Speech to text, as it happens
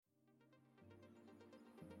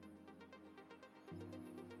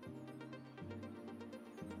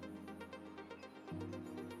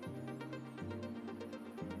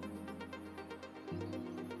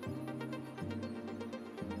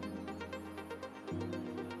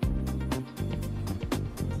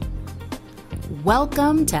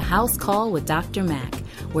Welcome to House Call with Dr. Mac,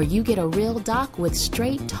 where you get a real doc with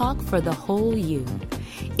straight talk for the whole you.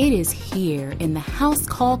 It is here in the House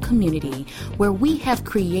Call community where we have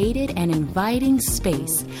created an inviting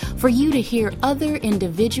space for you to hear other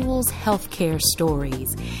individuals' healthcare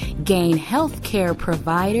stories, gain healthcare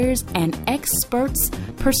providers and experts'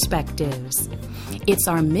 perspectives. It's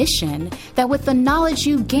our mission that with the knowledge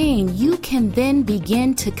you gain, you can then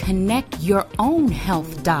begin to connect your own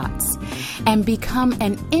health dots and become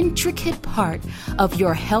an intricate part of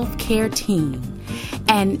your healthcare team.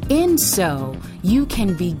 And in so, you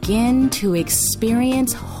can begin to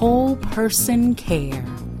experience whole person care.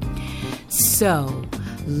 So,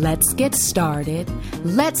 let's get started.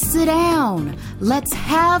 Let's sit down. Let's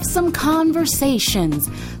have some conversations.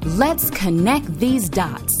 Let's connect these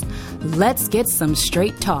dots. Let's get some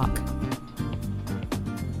straight talk.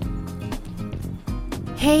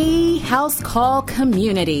 Hey, House Call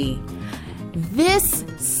community. This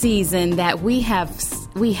season that we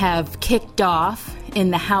have kicked off in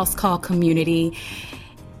the House Call community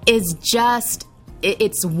is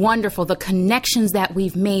it's wonderful. The connections that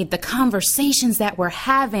we've made, the conversations that we're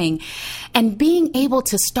having, and being able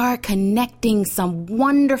to start connecting some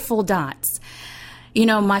wonderful dots. You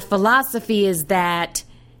know, my philosophy is that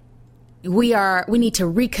we need to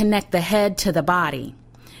reconnect the head to the body.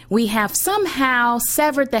 We have somehow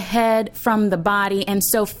severed the head from the body, and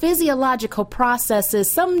so physiological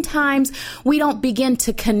processes, sometimes we don't begin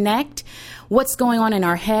to connect what's going on in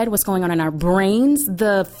our head, what's going on in our brains,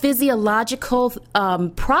 the physiological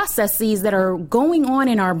processes that are going on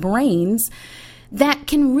in our brains that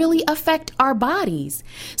can really affect our bodies.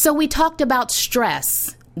 So we talked about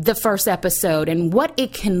stress the first episode and what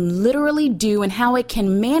it can literally do and how it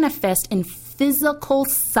can manifest in physical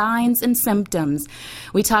signs and symptoms.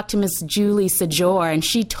 We talked to Miss Julie Sajor, and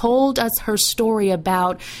she told us her story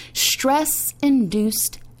about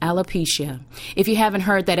stress-induced alopecia. If you haven't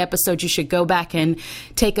heard that episode, you should go back and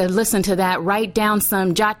take a listen to that.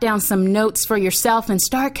 Jot down some notes for yourself and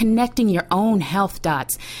start connecting your own health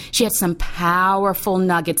dots. She had some powerful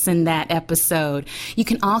nuggets in that episode. You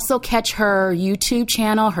can also catch her YouTube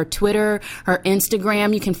channel, her Twitter, her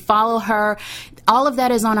Instagram. You can follow her. All of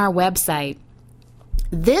that is on our website.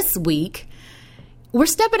 This week, we're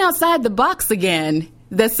stepping outside the box again.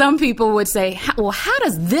 That some people would say, well, how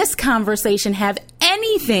does this conversation have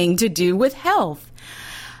anything to do with health?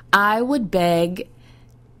 I would beg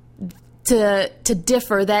to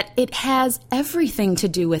differ that it has everything to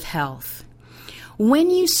do with health. When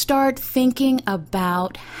you start thinking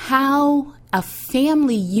about how a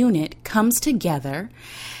family unit comes together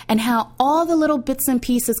and how all the little bits and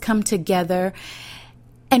pieces come together,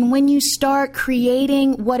 and when you start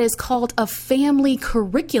creating what is called a family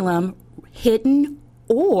curriculum, hidden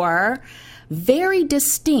or very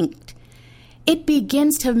distinct, it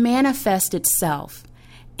begins to manifest itself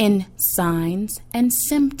in signs and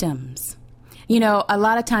symptoms. You know, a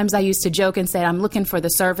lot of times I used to joke and say, I'm looking for the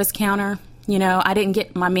service counter. You know, I didn't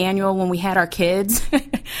get my manual when we had our kids.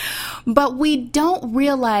 But we don't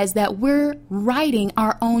realize that we're writing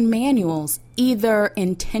our own manuals, either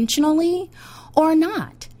intentionally or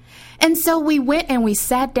not. And so we went and we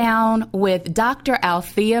sat down with Dr.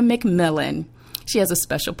 Althea McMillan. She has a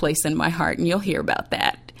special place in my heart, and you'll hear about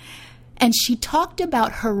that. And she talked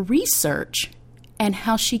about her research and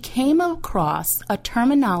how she came across a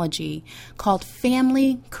terminology called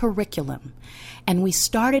family curriculum. And we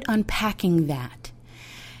started unpacking that.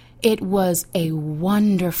 It was a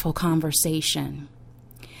wonderful conversation.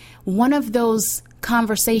 One of those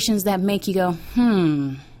conversations that make you go,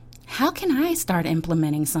 how can I start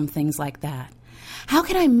implementing some things like that? How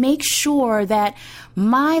can I make sure that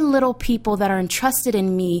my little people that are entrusted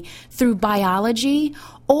in me through biology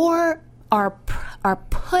or are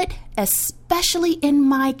put especially in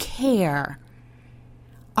my care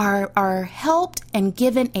are helped and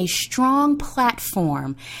given a strong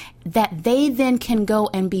platform that they then can go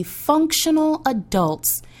and be functional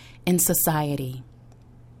adults in society?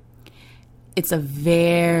 It's a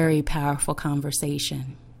very powerful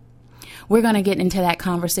conversation. We're going to get into that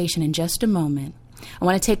conversation in just a moment. I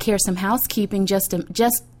want to take care of some housekeeping, just a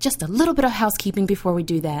little bit of housekeeping before we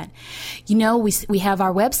do that. You know, we have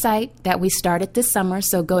our website that we started this summer,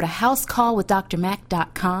 so go to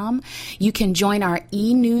housecallwithdrmac.com. You can join our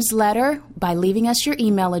e-newsletter by leaving us your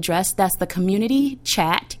email address. That's the community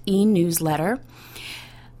chat e-newsletter.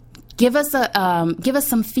 Give us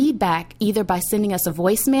some feedback, either by sending us a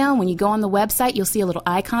voicemail. When you go on the website, you'll see a little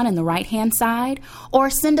icon in the right-hand side, or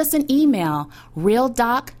send us an email,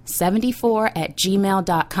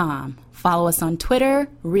 realdoc74@gmail.com. Follow us on Twitter,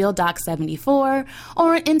 RealDoc74,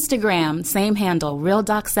 or on Instagram, same handle,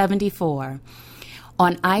 RealDoc74.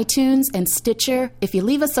 on iTunes and Stitcher. If you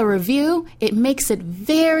leave us a review, it makes it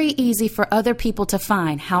very easy for other people to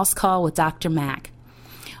find House Call with Dr. Mac.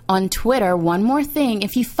 On Twitter, one more thing,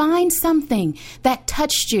 if you find something that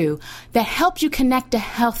touched you, that helped you connect to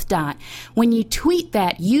Health Dot, when you tweet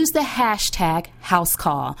that, use the hashtag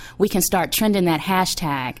HouseCall. We can start trending that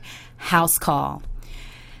hashtag HouseCall.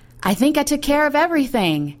 I think I took care of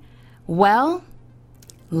everything. Well,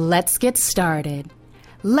 let's get started.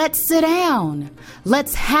 Let's sit down.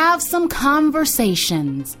 Let's have some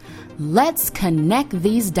conversations. Let's connect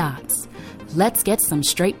these dots. Let's get some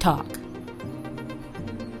straight talk.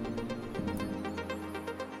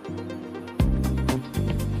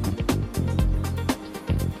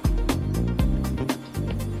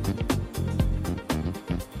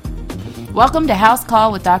 Welcome to House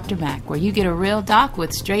Call with Dr. Mac, where you get a real doc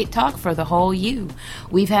with straight talk for the whole you.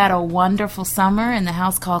 We've had a wonderful summer in the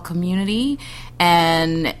House Call community,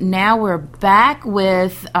 and now we're back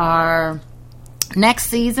with our next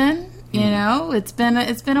season. You know, it's been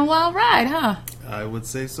a wild ride, huh? I would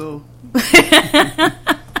say so.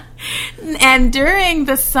 And during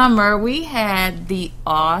the summer, we had the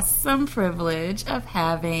awesome privilege of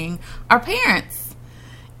having our parents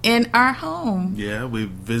in our home. Yeah, we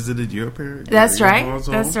visited your parents. That's right.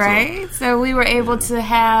 That's right. So we were able to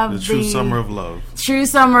have the true summer of love. True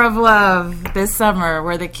summer of love this summer,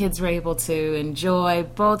 where the kids were able to enjoy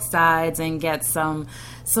both sides and get some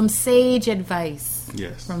sage advice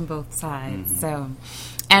from both sides. So,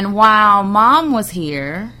 and while Mom was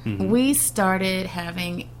here, we started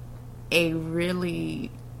having a really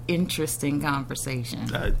interesting conversation.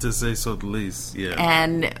 To say so the least, yeah.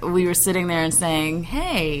 And we were sitting there and saying,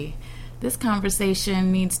 hey, this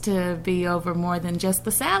conversation needs to be over more than just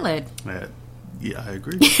the salad. Yeah, I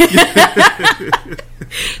agree.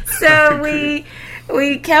 So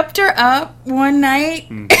we kept her up one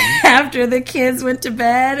night after the kids went to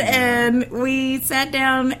bed, and we sat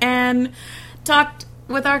down and talked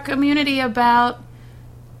with our community about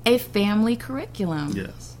a family curriculum.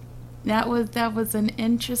 Yes. That was an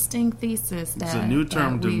interesting thesis. It's a new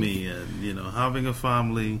term to me, and having a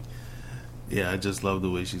family. Yeah, I just love the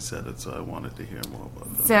way she said it, so I wanted to hear more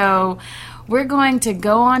about that. So we're going to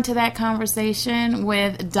go on to that conversation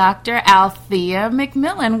with Dr. Althea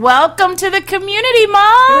McMillan. Welcome to the community,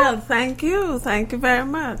 Mom. Well, thank you. Thank you very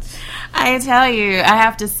much. I tell you, I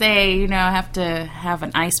have to say, I have to have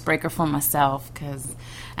an icebreaker for myself, because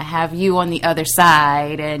I have you on the other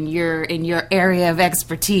side, and you're in your area of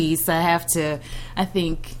expertise. I have to, I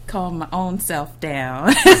think, calm my own self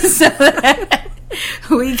down so that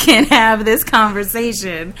we can have this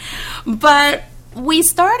conversation. But we've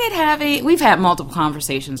had multiple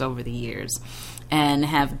conversations over the years, and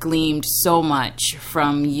have gleaned so much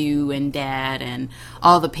from you and Dad and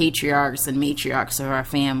all the patriarchs and matriarchs of our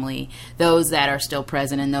family, those that are still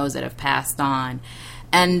present and those that have passed on.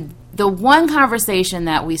 And the one conversation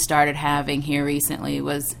that we started having here recently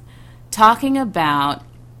was talking about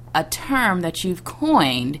a term that you've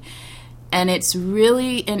coined, and it's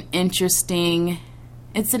really an interesting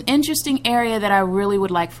area that I really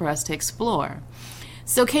would like for us to explore.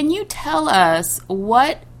 So can you tell us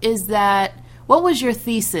what was your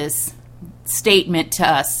thesis statement to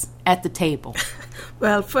us at the table?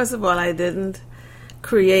 Well, first of all, I didn't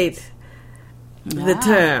create the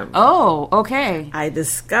term. Oh, okay. I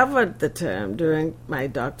discovered the term during my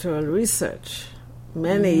doctoral research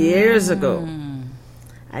many years ago.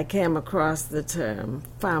 I came across the term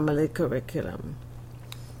family curriculum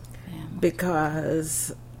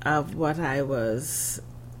because of what I was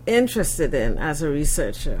interested in as a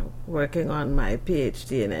researcher working on my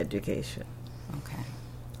PhD in education. Okay.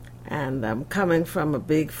 And coming from a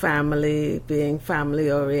big family, being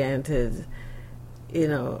family-oriented,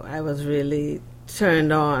 I was really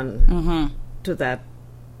turned on to that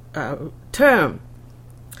term.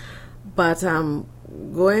 But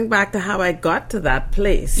going back to how I got to that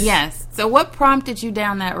place. Yes. So what prompted you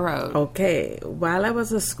down that road? Okay. While I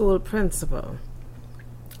was a school principal,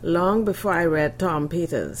 long before I read Tom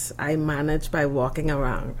Peters, I managed by walking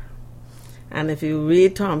around. And if you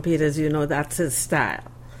read Tom Peters, you know that's his style.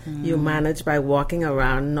 You manage by walking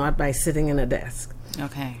around, not by sitting in a desk.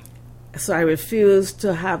 Okay. So I refused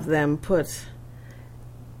to have them put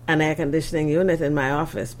an air conditioning unit in my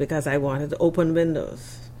office because I wanted open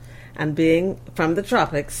windows. And being from the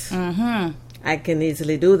tropics, I can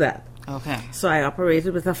easily do that. Okay. So I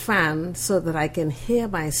operated with a fan so that I can hear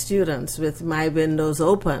my students with my windows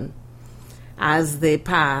open as they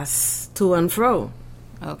pass to and fro.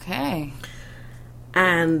 Okay.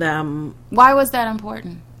 And why was that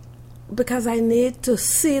important? because I need to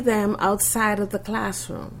see them outside of the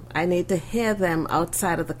classroom. I need to hear them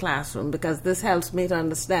outside of the classroom, because this helps me to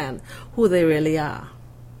understand who they really are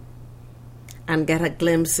and get a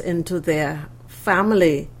glimpse into their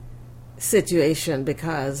family situation,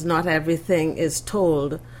 because not everything is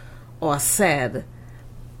told or said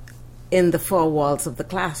in the four walls of the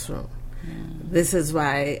classroom. This is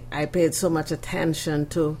why I paid so much attention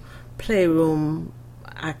to playroom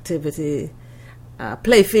activity,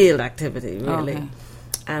 playfield activity, really, Okay.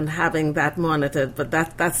 and having that monitored. But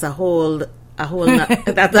that's a whole that's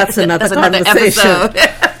another That's another conversation.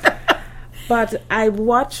 episode. But I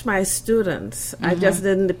watch my students. I just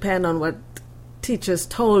didn't depend on what teachers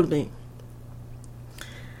told me.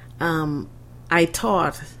 I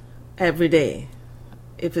taught every day,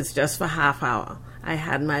 if it's just for half hour. I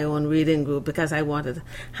had my own reading group because I wanted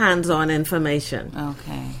hands-on information.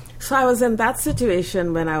 Okay. So I was in that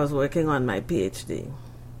situation when I was working on my PhD.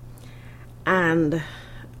 And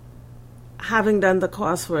having done the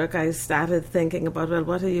coursework, I started thinking about, well,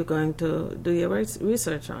 what are you going to do your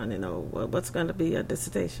research on? You know, what's going to be your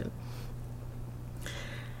dissertation?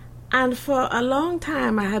 And for a long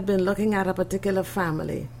time, I had been looking at a particular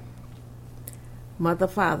family. Mother,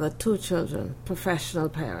 father, 2 children, professional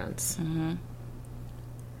parents. Mm-hmm.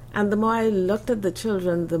 And the more I looked at the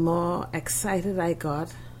children, the more excited I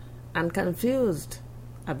got and confused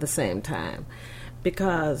at the same time,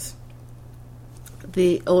 because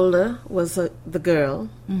the older was the girl.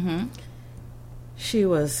 Mm-hmm. She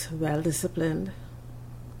was well disciplined.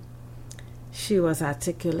 She was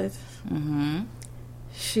articulate. Mm-hmm.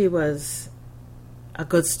 She was a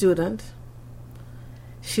good student.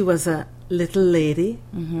 She was a little lady,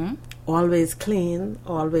 Mm-hmm. always clean,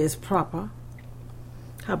 always proper.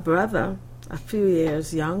 Her brother, a few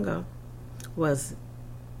years younger, was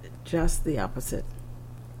just the opposite.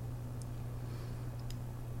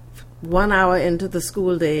 1 hour into the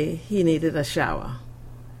school day, he needed a shower.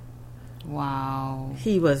 Wow.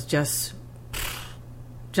 He was just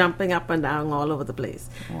jumping up and down all over the place.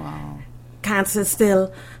 Wow. Can't sit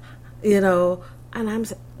still, you know. And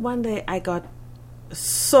one day I got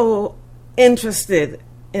so interested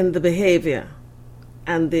in the behavior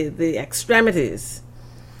and the extremities,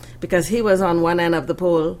 because he was on one end of the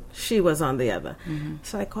pole, she was on the other. Mm-hmm.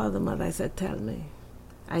 So I called the mother. I said, tell me.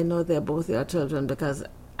 I know they're both your children because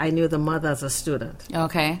I knew the mother as a student.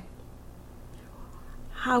 Okay.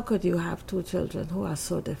 How could you have 2 children who are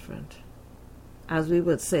so different? As we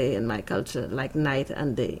would say in my culture, like night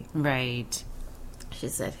and day. Right. She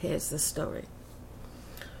said, here's the story.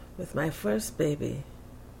 With my first baby,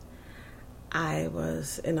 I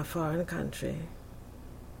was in a foreign country.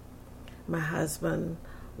 My husband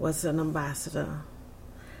was an ambassador.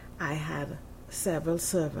 I had several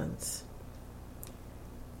servants.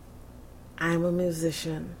 I'm a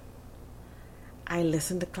musician. I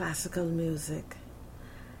listened to classical music.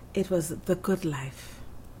 It was the good life.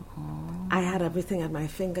 I had everything at my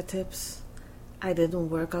fingertips. I didn't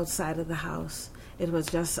work outside of the house. It was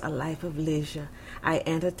just a life of leisure. I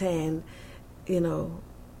entertained, you know,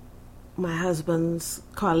 my husband's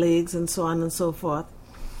colleagues and so on and so forth.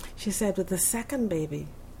 She said, with the second baby,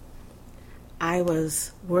 I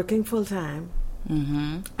was working full time.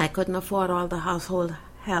 Mm-hmm. I couldn't afford all the household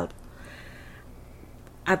help.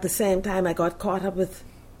 At the same time, I got caught up with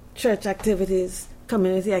church activities,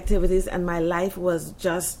 community activities, and my life was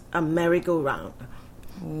just a merry-go-round.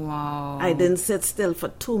 Wow. I didn't sit still for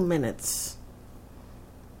 2 minutes.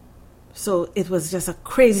 So it was just a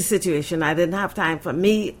crazy situation. I didn't have time for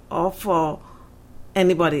me or for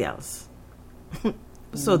anybody else.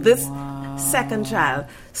 So this second child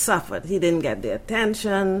suffered. He didn't get the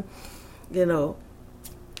attention, you know.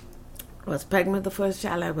 I was pregnant with the first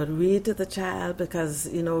child. I would read to the child because,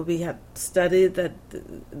 you know, we had studied that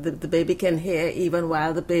the baby can hear even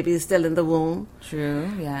while the baby is still in the womb.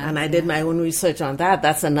 True, yeah. And I did my own research on that.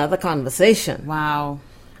 That's another conversation. Wow.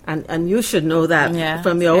 And you should know that Yeah.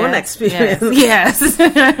 from your own experience. Yes.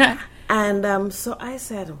 Yes. And so I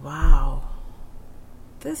said, wow,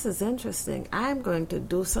 this is interesting. I'm going to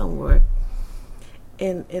do some work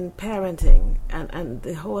in parenting and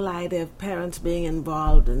the whole idea of parents being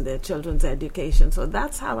involved in their children's education. So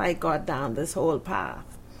that's how I got down this whole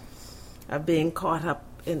path of being caught up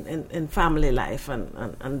in family life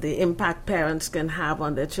and the impact parents can have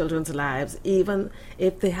on their children's lives, even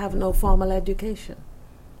if they have no formal education.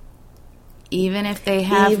 Even if they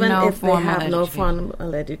have no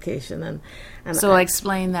formal education. And so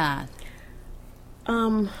explain that.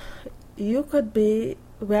 You could be,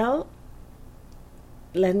 well,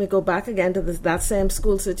 let me go back again to that same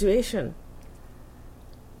school situation.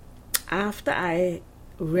 After I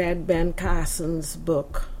read Ben Carson's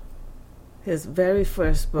book, his very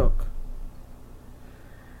first book,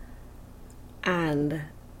 and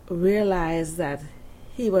realized that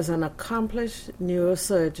he was an accomplished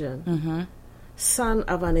neurosurgeon, son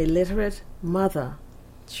of an illiterate mother.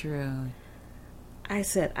 True. I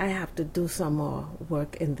said, I have to do some more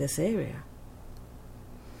work in this area.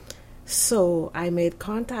 So I made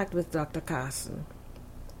contact with Dr. Carson,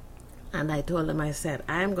 and I told him, I said,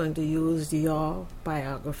 I'm going to use your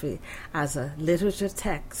biography as a literature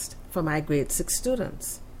text for my grade 6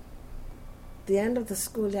 students. The end of the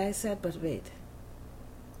school year, I said, but wait.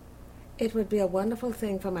 It would be a wonderful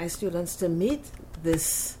thing for my students to meet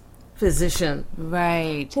this physician,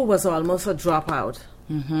 right, who was almost a dropout,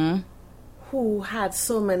 who had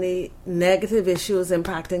so many negative issues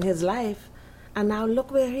impacting his life, and now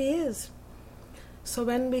look where he is. So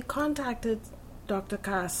when we contacted Dr.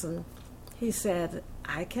 Carson, he said,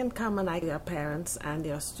 I can come and I your parents and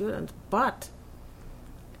your students, but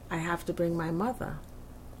I have to bring my mother.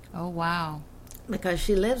 Oh, wow. Because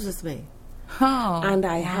she lives with me. Oh, and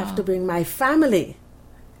I have to bring my family.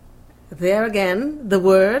 There again, the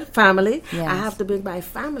word family. Yes. I have to bring my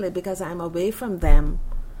family because I'm away from them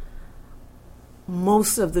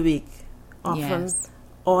most of the week, often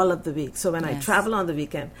all of the week. So when I travel on the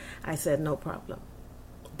weekend, I said, no problem.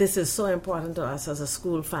 This is so important to us as a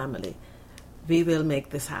school family. We will make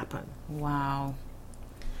this happen. Wow.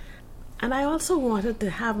 And I also wanted to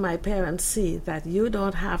have my parents see that you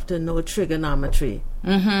don't have to know trigonometry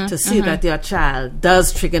to see that your child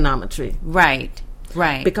does trigonometry. Right,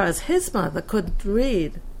 right. Because his mother couldn't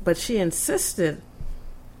read, but she insisted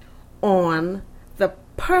on the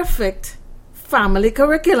perfect family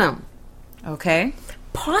curriculum. Okay.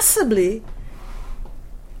 Possibly,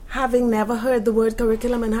 having never heard the word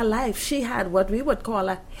curriculum in her life, she had what we would call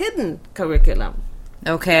a hidden curriculum.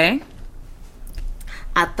 Okay.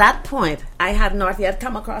 At that point, I had not yet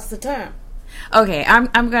come across the term. Okay,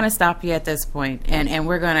 I'm going to stop you at this point, and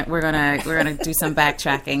we're gonna do some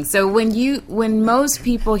backtracking. So when most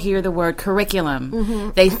people hear the word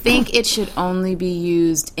curriculum, they think it should only be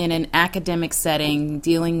used in an academic setting,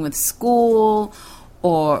 dealing with school,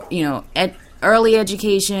 or early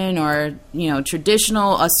education, or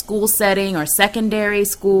traditional a school setting or secondary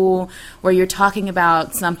school, where you're talking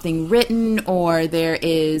about something written or there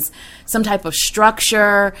is some type of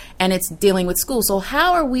structure and it's dealing with school. So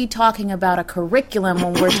how are we talking about a curriculum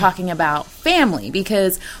when we're talking about family?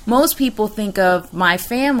 Because most people think of my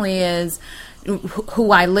family as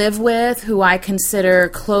who I live with, who I consider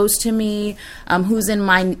close to me, who's in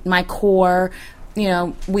my core.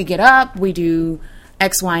 We get up, we do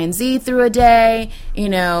X, Y, and Z through a day.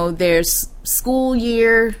 There's school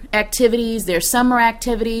year activities, there's summer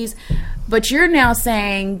activities. But you're now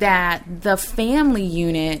saying that the family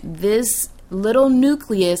unit, this little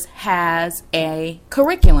nucleus, has a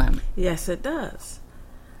curriculum. Yes, it does.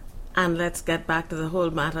 And let's get back to the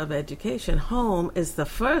whole matter of education. Home is the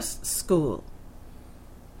first school.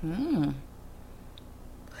 And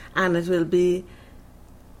it will be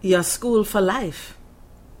your school for life.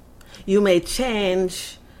 You may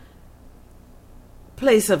change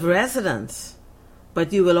place of residence,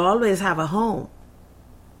 but you will always have a home.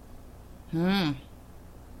 And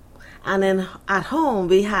at home,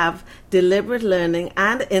 we have deliberate learning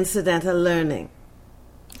and incidental learning.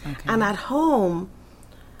 Okay. And at home,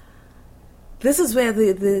 this is where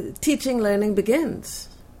the teaching learning begins.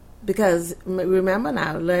 Because remember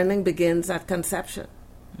now, learning begins at conception.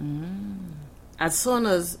 As soon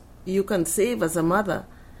as you conceive as a mother,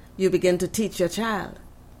 you begin to teach your child.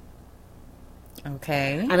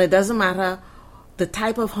 Okay. And it doesn't matter the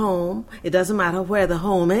type of home, it doesn't matter where the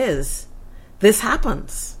home is. This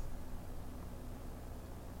happens.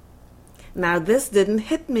 Now, this didn't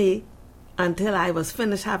hit me until I was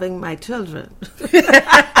finished having my children.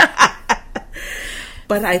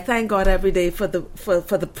 But I thank God every day for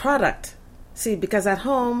the product. See, because at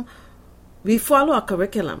home, we follow a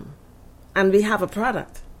curriculum and we have a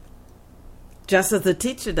product, just as the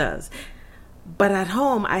teacher does. But at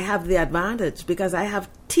home, I have the advantage because I have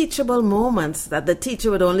teachable moments that the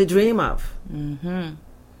teacher would only dream of.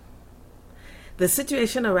 The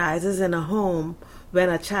situation arises in a home when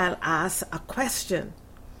a child asks a question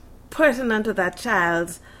pertinent to that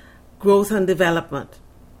child's growth and development.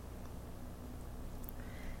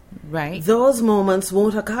 Right. Those moments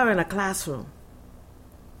won't occur in a classroom.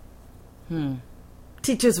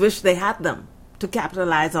 Teachers wish they had them to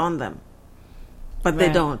capitalize on them, but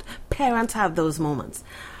they don't. Parents have those moments.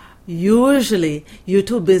 Usually, you're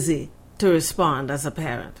too busy to respond as a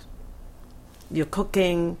parent. You're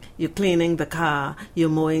cooking, you're cleaning the car, you're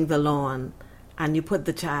mowing the lawn, and you put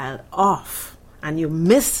the child off, and you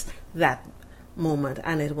miss that moment,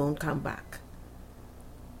 and it won't come back.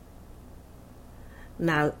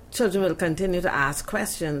 Now, children will continue to ask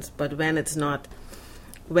questions, but when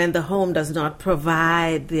the home does not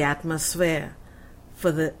provide the atmosphere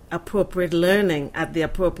for the appropriate learning at the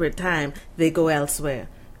appropriate time, they go elsewhere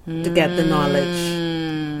to get the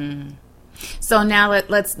knowledge. So now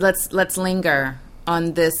let's linger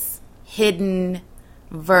on this hidden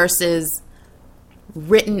versus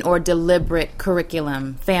written or deliberate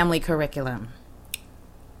curriculum, family curriculum.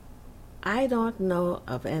 I don't know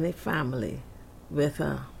of any family with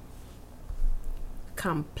a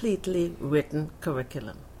completely written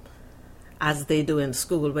curriculum, as they do in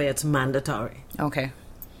school where it's mandatory. Okay.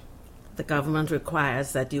 The government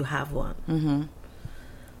requires that you have one. Mm-hmm.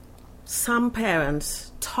 Some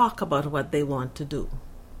parents talk about what they want to do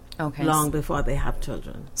long before they have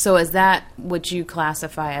children. So is that what you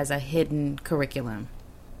classify as a hidden curriculum?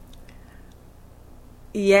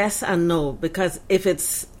 Yes and no, because if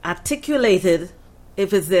it's articulated, if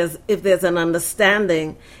there's an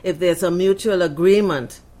understanding, if there's a mutual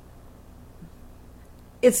agreement,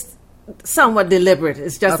 it's somewhat deliberate.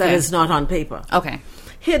 It's just that it's not on paper. Okay.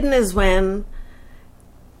 Hidden is when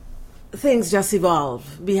things just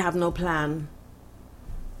evolve. We have no plan.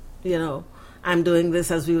 You know, I'm doing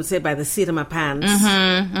this, as we would say, by the seat of my pants.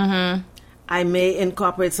 Mm-hmm, mm-hmm. I may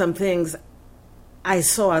incorporate some things I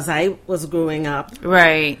saw as I was growing up.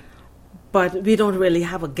 Right. But we don't really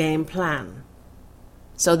have a game plan.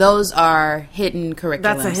 So those are hidden curriculums.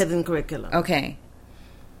 That's a hidden curriculum. Okay.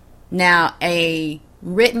 Now, a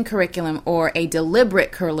written curriculum or a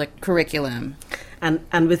deliberate curriculum.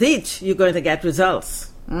 And with each, you're going to get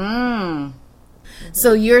results.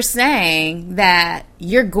 So you're saying that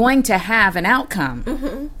you're going to have an outcome.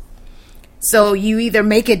 Mm-hmm. So you either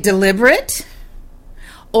make it deliberate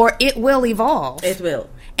or it will evolve. It will.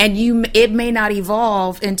 And it may not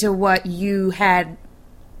evolve into what you had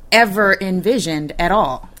ever envisioned at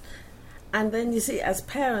all. And then you see, as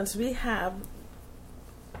parents, we have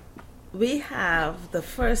the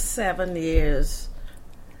first 7 years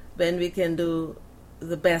when we can do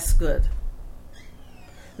the best good.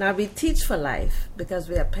 Now, we teach for life because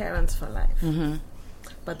we are parents for life. Mm-hmm.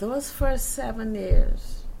 But those first 7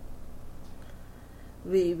 years,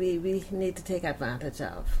 we need to take advantage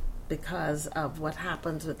of, because of what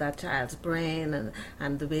happens with that child's brain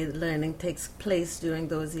and the way learning takes place during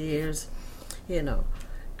those years, you know.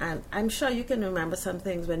 And I'm sure you can remember some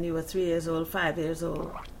things when you were 3 years old, 5 years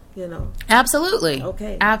old, you know. Absolutely.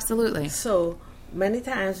 Okay. Absolutely. So many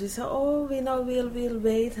times we say, oh, we know we'll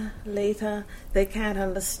wait later. They can't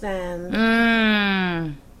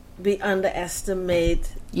understand. We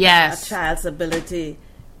underestimate a child's ability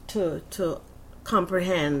to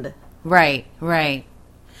comprehend. Right, right.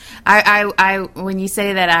 I when you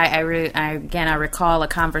say that, I recall a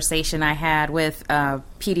conversation I had with a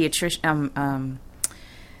pediatrician,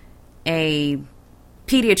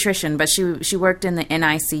 but she worked in the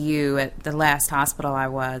NICU at the last hospital I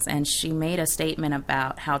was, and she made a statement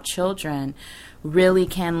about how children really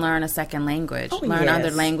can learn a second language,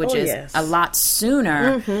 other languages a lot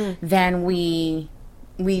sooner than we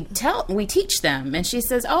teach them. And she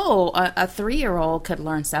says, a 3-year-old could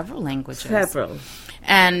learn several languages. Several.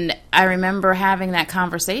 And I remember having that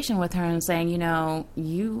conversation with her and saying,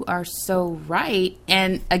 you are so right.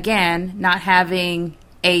 And again, not having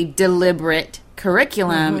a deliberate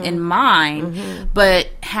curriculum in mind, but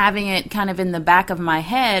having it kind of in the back of my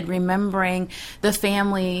head, remembering the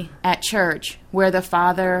family at church where the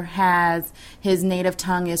father has his native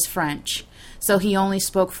tongue is French. So he only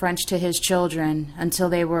spoke French to his children until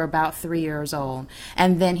they were about 3 years old,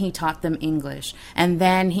 and then he taught them English, and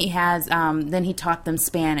then he taught them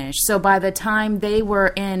Spanish. So by the time they were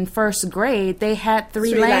in first grade, they had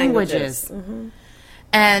three languages.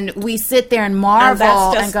 And we sit there and marvel and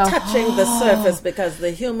that's just touching the surface, because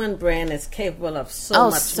the human brain is capable of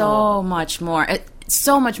so much more.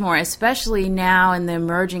 So much more, especially now in the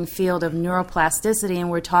emerging field of neuroplasticity, and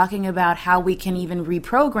we're talking about how we can even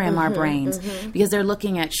reprogram our brains, because they're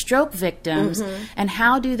looking at stroke victims and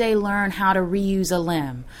how do they learn how to reuse a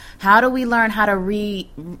limb? How do we learn how to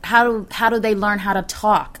how do they learn how to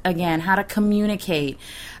talk again, how to communicate?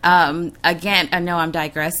 Again, I know I'm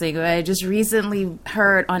digressing, but I just recently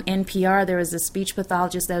heard on NPR there was a speech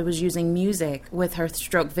pathologist that was using music with her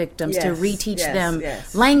stroke victims to reteach them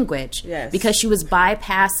language, because she was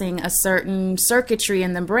bypassing a certain circuitry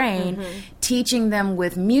in the brain, teaching them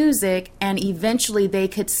with music, and eventually they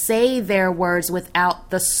could say their words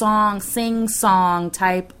without the sing-song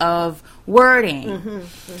type of wording.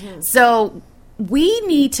 So we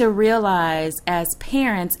need to realize as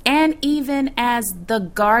parents and even as the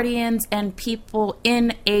guardians and people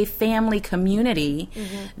in a family community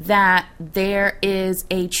that there is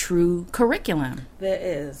a true curriculum. There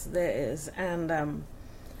is. And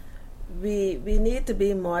we need to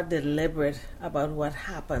be more deliberate about what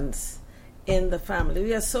happens in the family.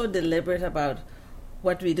 We are so deliberate about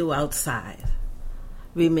what we do outside.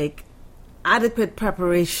 We make adequate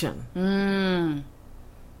preparation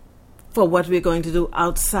for what we're going to do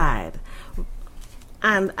outside,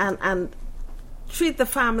 and treat the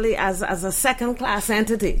family as a second-class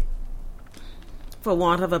entity, for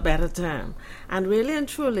want of a better term. And really and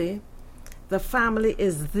truly, the family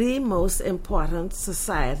is the most important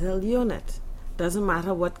societal unit. Doesn't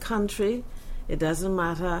matter what country, it doesn't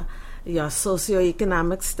matter your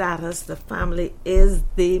socioeconomic status, the family is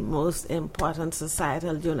the most important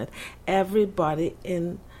societal unit. Everybody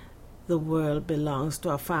in the world belongs to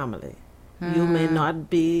a family. You may not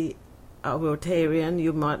be a Rotarian,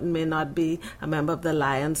 you may not be a member of the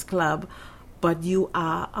Lions Club, but you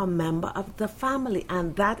are a member of the family,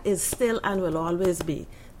 and that is still and will always be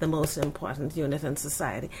the most important unit in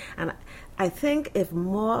society. And I think if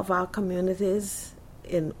more of our communities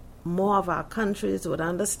in more of our countries would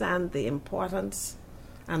understand the importance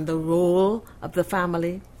and the role of the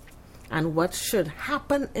family and what should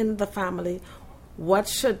happen in the family, what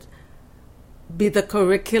should be the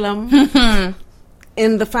curriculum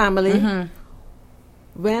in the family.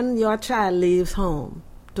 When your child leaves home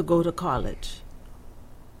to go to college,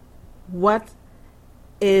 what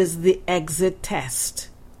is the exit test?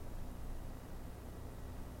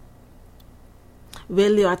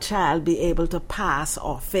 Will your child be able to pass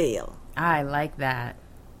or fail? I like that.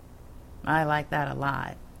 I like that a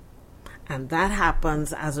lot. And that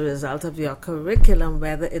happens as a result of your curriculum,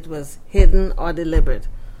 whether it was hidden or deliberate.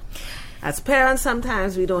 As parents,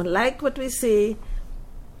 sometimes we don't like what we see,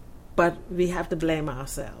 but we have to blame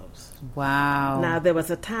ourselves. Wow. Now, there was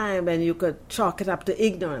a time when you could chalk it up to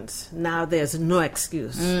ignorance. Now there's no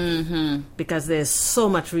excuse because there's so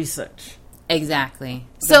much research. Exactly.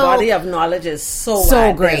 The body of knowledge is so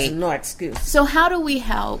wide, great. There's no excuse. So how do we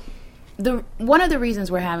help? One of the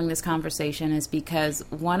reasons we're having this conversation is because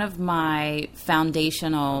one of my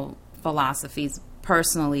foundational philosophies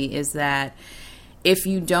personally is that if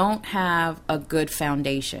you don't have a good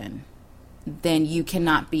foundation, then you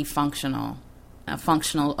cannot be a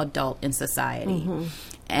functional adult in society.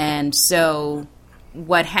 And so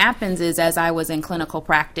what happens is, as I was in clinical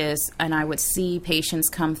practice and I would see patients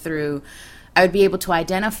come through, I would be able to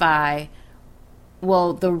identify,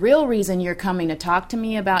 well, the real reason you're coming to talk to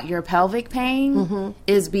me about your pelvic pain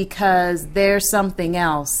is because there's something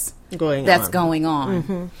else going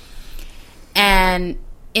on. And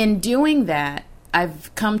in doing that,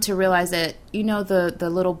 I've come to realize that, the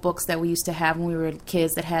little books that we used to have when we were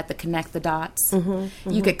kids that had the connect the dots.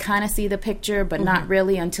 You could kind of see the picture, but not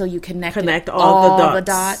really until you connect all the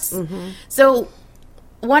dots. So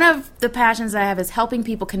one of the passions I have is helping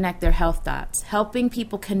people connect their health dots, helping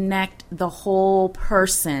people connect the whole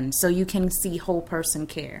person so you can see whole person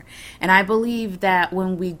care. And I believe that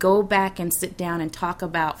when we go back and sit down and talk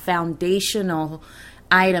about foundational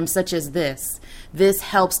items such as this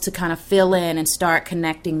helps to kind of fill in and start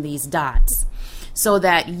connecting these dots so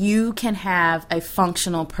that you can have a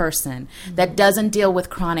functional person that doesn't deal with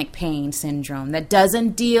chronic pain syndrome, that doesn't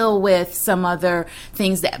deal with some other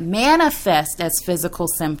things that manifest as physical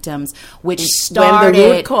symptoms, which started... When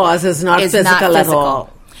the root cause is not physical at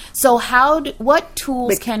all. So what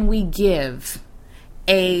tools can we give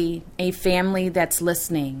a family that's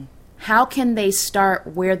listening? How can they start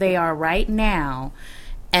where they are right now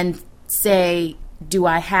and say, do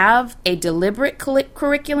I have a deliberate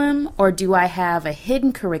curriculum or do I have a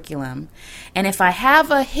hidden curriculum? And if I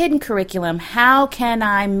have a hidden curriculum, how can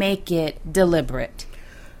I make it deliberate?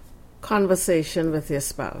 Conversation with your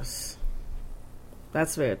spouse.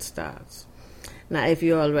 That's where it starts. Now, if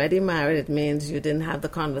you're already married, it means you didn't have the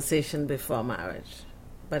conversation before marriage.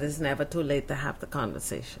 But it's never too late to have the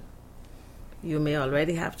conversation. You may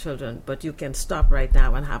already have children, but you can stop right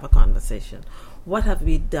now and have a conversation. What have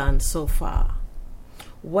we done so far?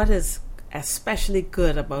 What is especially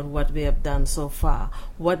good about what we have done so far?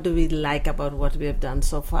 What do we like about what we have done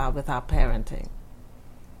so far with our parenting?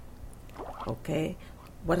 Okay?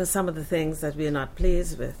 What are some of the things that we are not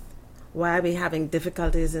pleased with? Why are we having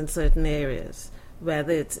difficulties in certain areas?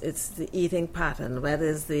 Whether it's the eating pattern, whether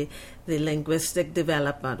it's the linguistic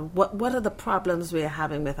development. What are the problems we are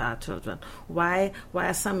having with our children? Why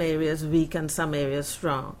are some areas weak and some areas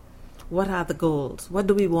strong? What are the goals? What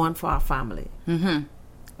do we want for our family?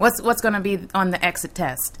 What's going to be on the exit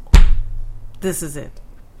test? This is it.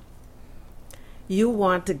 You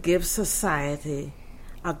want to give society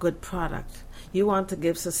a good product. You want to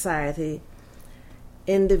give society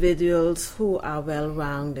individuals who are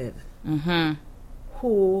well-rounded,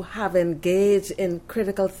 who have engaged in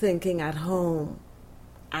critical thinking at home,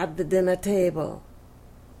 at the dinner table,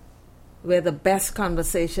 where the best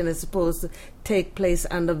conversation is supposed to take place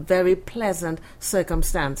under very pleasant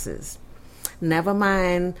circumstances. Never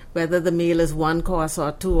mind whether the meal is one course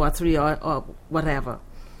or two or three or whatever.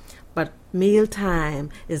 But meal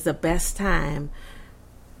time is the best time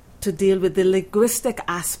to deal with the linguistic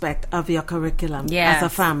aspect of your curriculum as a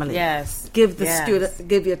family. Yes. Give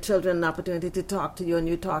your children an opportunity to talk to you, and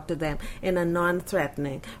you talk to them in a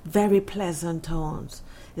non-threatening, very pleasant tones.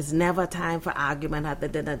 It's never time for argument at the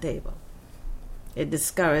dinner table. It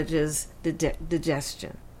discourages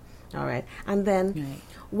digestion. All right. And then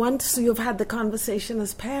once you've had the conversation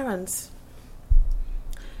as parents,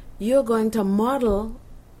 you're going to model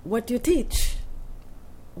what you teach.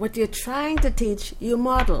 What you're trying to teach, you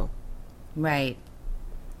model. Right.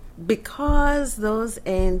 Because those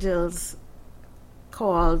angels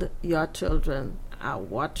called your children are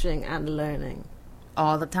watching and learning.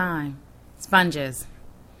 All the time. Sponges.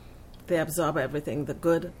 They absorb everything, the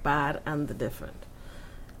good, bad, and the different.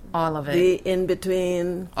 All of it. The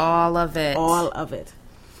in-between. All of it. All of it.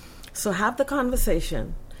 So have the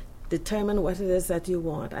conversation. Determine what it is that you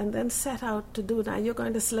want, and then set out to do that. You're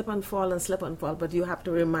going to slip and fall, but you have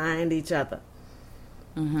to remind each other.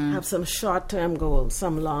 Have some short-term goals,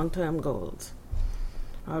 some long-term goals.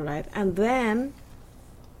 All right. And then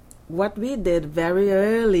what we did very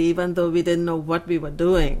early, even though we didn't know what we were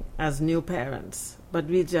doing as new parents, but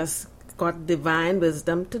we just got divine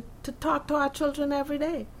wisdom to talk to our children every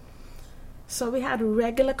day. So we had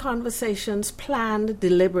regular conversations, planned,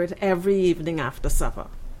 deliberate, every evening after supper.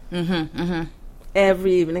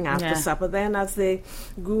 Every evening after supper. Then as they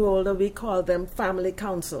grew older, we called them family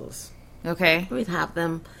councils. Okay. We'd have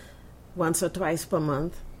them once or twice per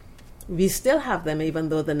month. We still have them even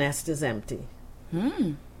though the nest is empty.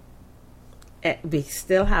 We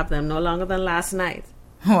still have them, no longer than last night.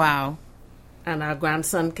 Wow. And our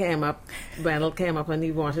grandson came up, Reynold came up, and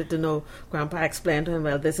he wanted to know. Grandpa explained to him,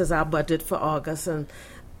 well, this is our budget for August, and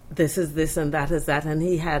this is this, and that is that. And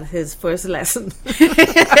he had his first lesson.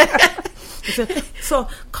 So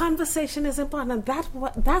conversation is important.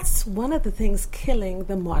 That's one of the things killing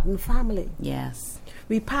the modern family. Yes.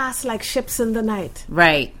 We pass like ships in the night.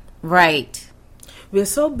 Right. We're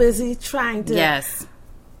so busy trying to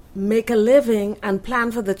make a living and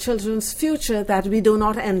plan for the children's future that we do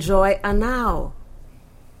not enjoy a now.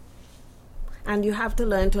 And you have to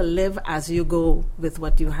learn to live as you go with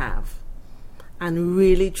what you have. And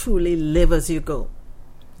really, truly live as you go.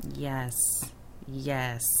 Yes.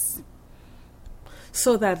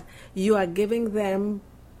 So that you are giving them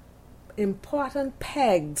important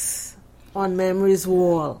pegs on memory's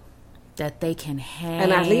wall. That they can hang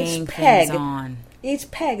and at each peg, on. Each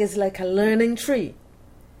peg is like a learning tree.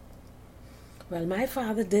 Well, my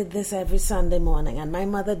father did this every Sunday morning, and my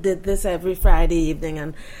mother did this every Friday evening,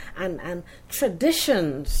 and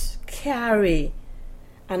traditions carry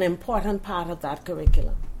an important part of that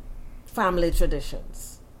curriculum. Family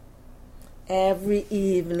traditions. Every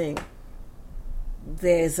evening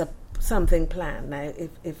there's something planned. Now,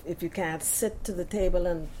 if you can't sit to the table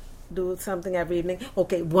and do something every evening,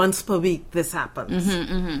 okay, once per week this happens.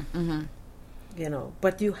 You know,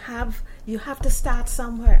 but you have to start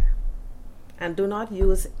somewhere. And do not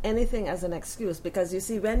use anything as an excuse, because you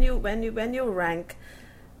see, when you rank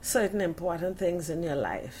certain important things in your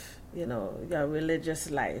life, you know, your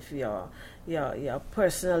religious life, your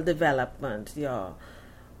personal development, your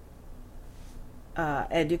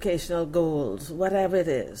educational goals, whatever it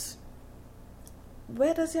is,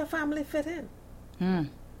 where does your family fit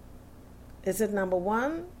in? Is it number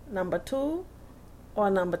 1, number 2,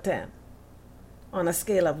 or number 10 on a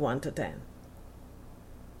scale of 1 to 10?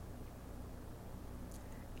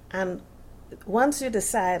 And once you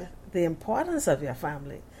decide the importance of your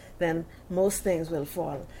family, then most things will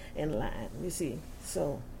fall in line, you see.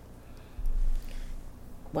 So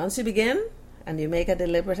once you begin and you make a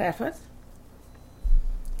deliberate effort,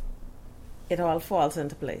 it all falls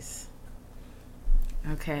into place.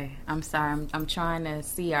 Okay, I'm sorry. I'm trying to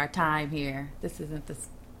see our time here. This isn't the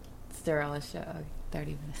Sterling show.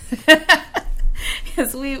 30 minutes.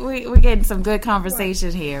 Because we're getting some good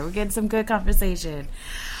conversation here. We're getting some good conversation.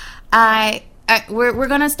 We're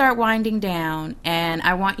going to start winding down, and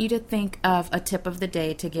I want you to think of a tip of the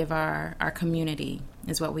day to give our community,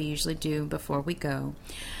 is what we usually do before we go.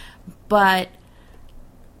 But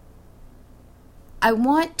I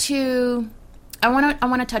want to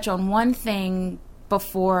touch on one thing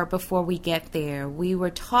before we get there, we were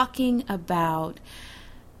talking about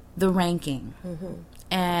the ranking,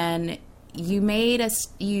 and you made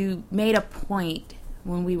a point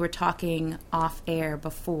when we were talking off air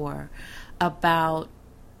before about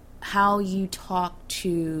how you talk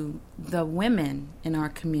to the women in our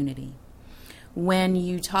community. When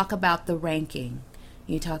you talk about the ranking,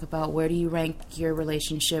 you talk about where do you rank your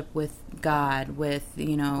relationship with God, with,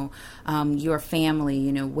 your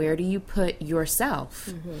family, where do you put yourself?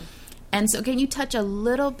 And so can you touch a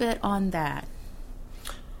little bit on that?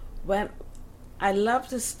 Well, I love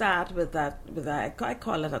to start with that. I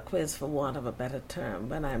call it a quiz, for want of a better term.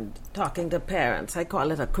 When I'm talking to parents, I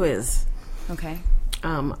call it a quiz. Okay.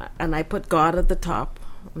 And I put God at the top.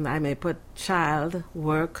 And I may put child,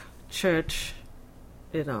 work, church,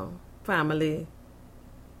 family,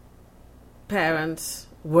 parents,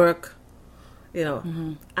 work,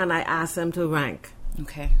 and I ask them to rank.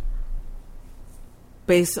 Okay.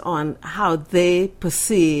 Based on how they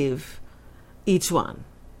perceive each one.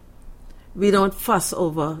 We don't fuss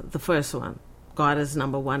over the first one. God is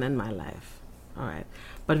number one in my life. All right.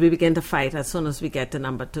 But we begin to fight as soon as we get to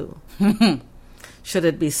number 2. Should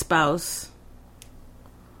it be spouse,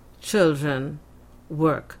 children,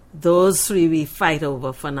 work? Those 3 we fight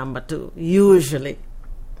over for number 2, usually.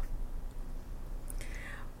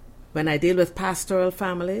 When I deal with pastoral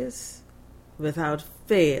families, without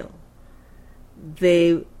fail,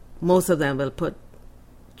 most of them will put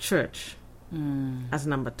church as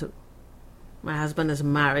number 2. My husband is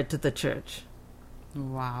married to the church.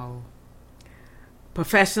 Wow.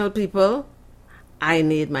 Professional people, I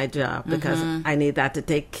need my job because I need that to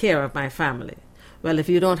take care of my family. Well, if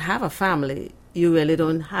you don't have a family, you really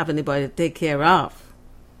don't have anybody to take care of.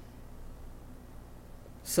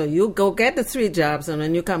 So you go get the 3 jobs, and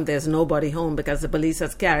when you come, there's nobody home because the police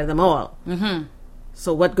has carried them all.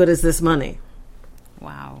 So what good is this money?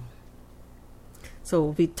 Wow.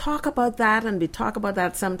 So we talk about that, and we talk about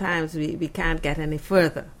that sometimes we can't get any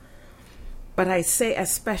further. But I say,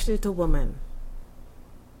 especially to women,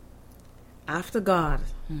 after God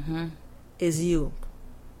is you.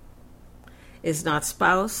 It's not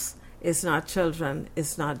spouse, it's not children,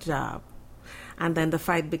 it's not job. And then the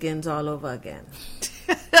fight begins all over again.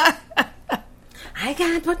 I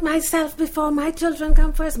can't put myself before my children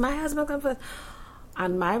come first, my husband come first.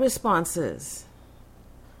 And my response is,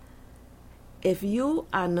 if you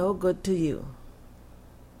are no good to you,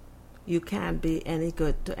 you can't be any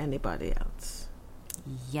good to anybody else.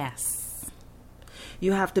 Yes.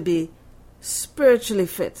 You have to be spiritually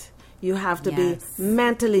fit. You have to be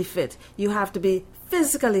mentally fit. You have to be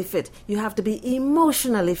physically fit. You have to be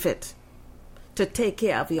emotionally fit to take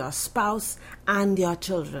care of your spouse and your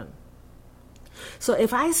children. So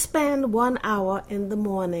if I spend 1 hour in the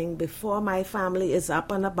morning before my family is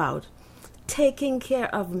up and about, taking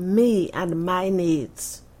care of me and my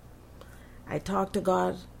needs, I talk to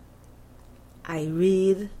God, I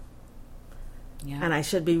read, and I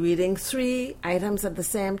should be reading 3 items at the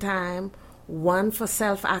same time, 1 for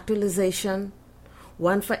self-actualization,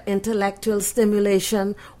 1 for intellectual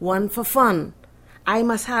stimulation, 1 for fun. I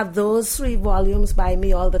must have those 3 volumes by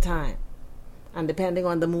me all the time. And depending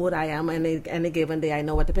on the mood I am, any given day, I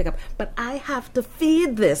know what to pick up. But I have to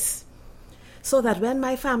feed this so that when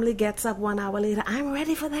my family gets up 1 hour later, I'm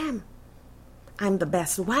ready for them. I'm the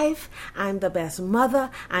best wife, I'm the best mother,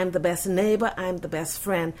 I'm the best neighbor, I'm the best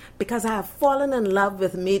friend, because I have fallen in love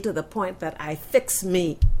with me to the point that I fix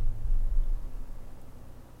me.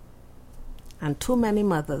 And too many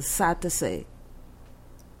mothers, sad to say,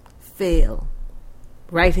 fail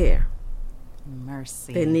right here.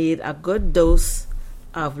 Mercy. They need a good dose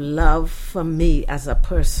of love for me as a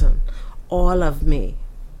person, all of me.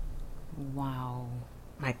 Wow.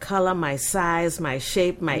 My color, my size, my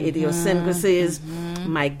shape, my idiosyncrasies,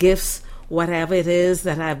 my gifts, whatever it is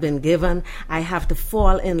that I've been given, I have to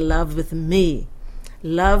fall in love with me.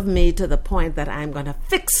 Love me to the point that I'm going to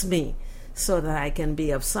fix me so that I can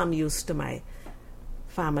be of some use to my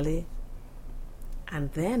family.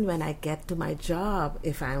 And then when I get to my job,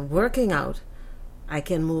 if I'm working out, I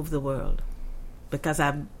can move the world because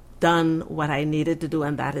I've done what I needed to do,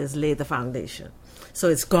 and that is lay the foundation. So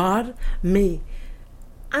it's God, me,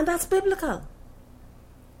 and that's biblical.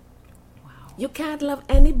 Wow. You can't love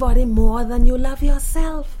anybody more than you love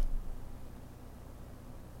yourself.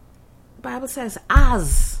 The Bible says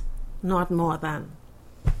as, not more than.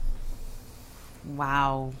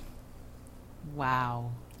 Wow.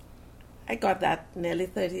 Wow. I got that nearly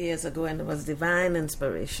 30 years ago, and it was divine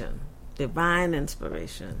inspiration. Divine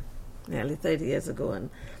inspiration. Nearly 30 years ago. And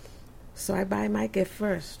so I buy my gift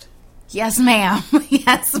first. Yes, ma'am.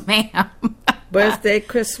 Yes, ma'am. Birthday,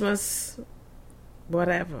 Christmas,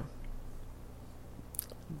 whatever.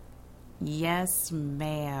 Yes,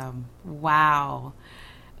 ma'am. Wow.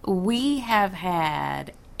 We have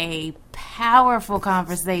had a powerful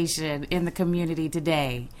conversation in the community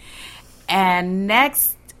today. And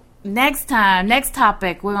next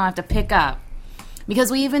topic, we're going to have to pick up.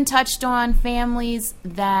 Because we even touched on families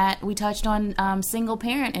we touched on single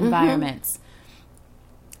parent environments.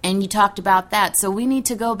 And you talked about that. So we need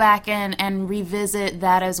to go back and revisit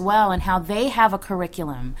that as well, and how they have a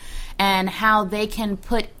curriculum and how they can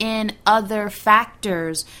put in other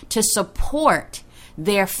factors to support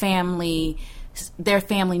their family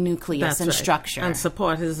nucleus and structure. And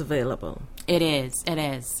support is available. It is.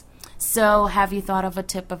 So have you thought of a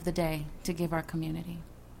tip of the day to give our community?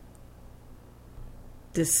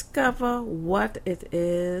 Discover what it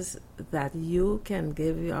is that you can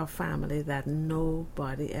give your family that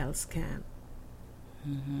nobody else can.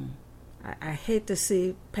 Mm-hmm. I hate to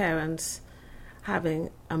see parents having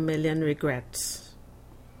a million regrets.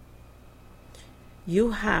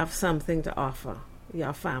 You have something to offer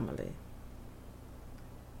your family.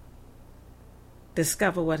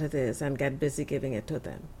 Discover what it is and get busy giving it to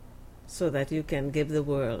them so that you can give the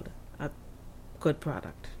world a good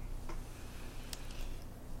product.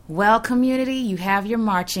 Well, community, you have your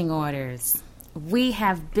marching orders. We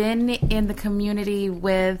have been in the community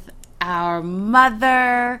with our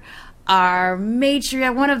mother, our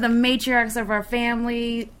matriarch, one of the matriarchs of our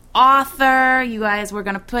family, author. You guys, we're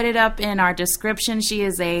going to put it up in our description. She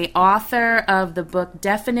is a author of the book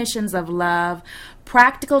Definitions of Love,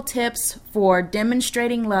 Practical Tips for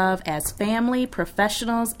Demonstrating Love as Family,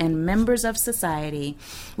 Professionals, and Members of Society.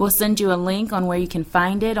 We'll send you a link on where you can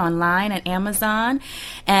find it online at Amazon.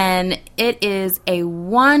 And it is a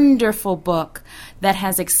wonderful book that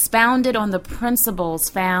has expounded on the principles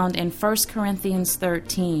found in 1 Corinthians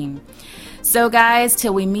 13. So guys,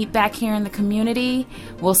 till we meet back here in the community,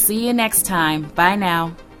 we'll see you next time. Bye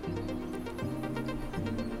now.